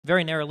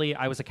Very narrowly,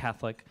 I was a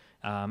Catholic,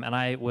 and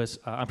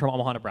I'm from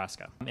Omaha,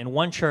 Nebraska. In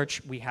one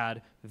church, we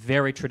had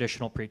very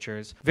traditional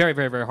preachers, very,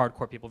 very, very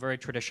hardcore people, very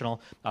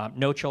traditional,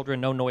 no children,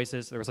 no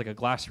noises. There was like a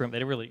glass room. They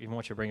didn't really even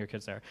want you to bring your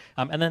kids there.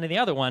 And then in the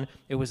other one,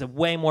 it was a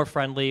way more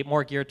friendly,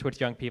 more geared towards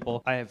young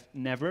people. I have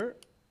never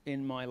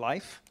in my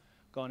life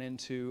gone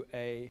into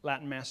a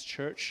Latin Mass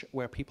church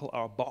where people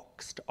are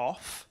boxed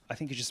off. I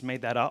think you just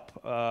made that up.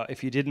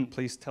 If you didn't,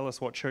 please tell us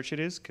what church it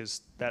is,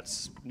 because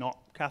that's not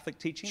Catholic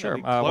teaching. Sure.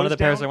 One of the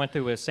pairs I went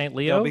to was St.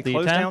 Leo, the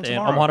 10th, in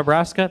Omaha,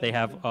 Nebraska. They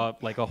have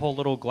like a whole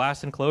little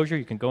glass enclosure.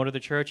 You can go into the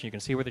church and you can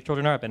see where the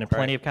children are. I've been in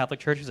plenty of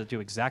Catholic churches that do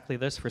exactly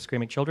this for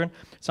screaming children.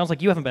 Sounds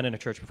like you haven't been in a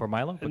church before,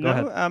 Milo, but go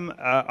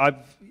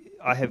ahead.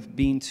 I have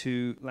been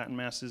to Latin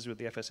Masses with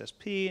the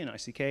FSSP and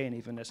ICK and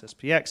even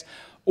SSPX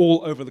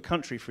all over the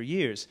country for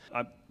years.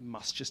 I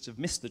must just have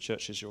missed the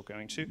churches you're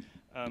going to,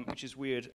 which is weird.